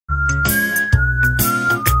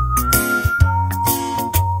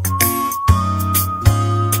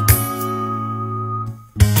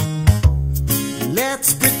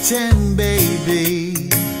pretend, baby,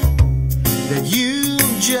 that you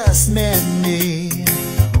just met me,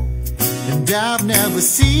 and I've never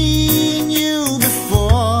seen you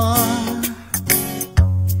before.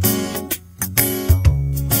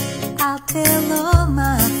 I'll tell all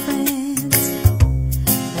my friends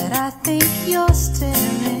that I think you're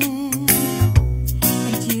staring,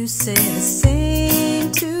 and you say the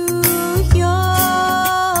same to yours.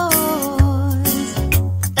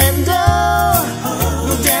 And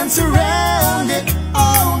we'll dance around it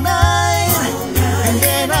all night, and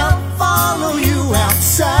then I'll follow you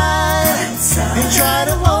outside and try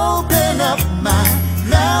to open up my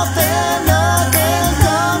mouth and nothing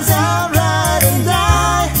comes out right. And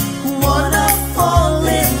I wanna fall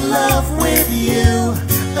in love with you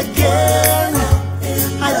again.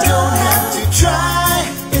 I don't have to try,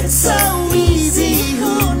 it's so easy.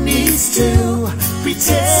 Who needs to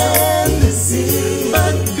pretend?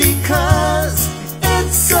 But because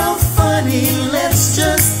it's so funny, let's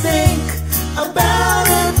just think about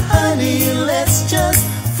it, honey. Let's just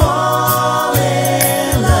fall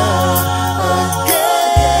in love again.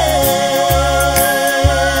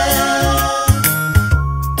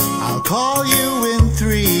 I'll call you in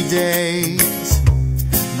 3 days,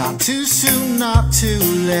 not too soon, not too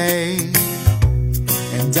late,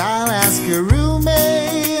 and I'll ask your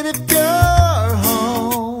roommate if you're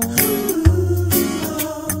home.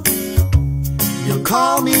 You'll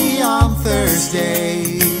call me on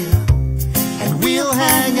Thursday, and we'll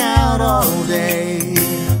hang out all day,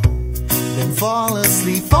 then fall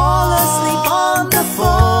asleep on the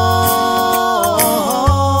phone.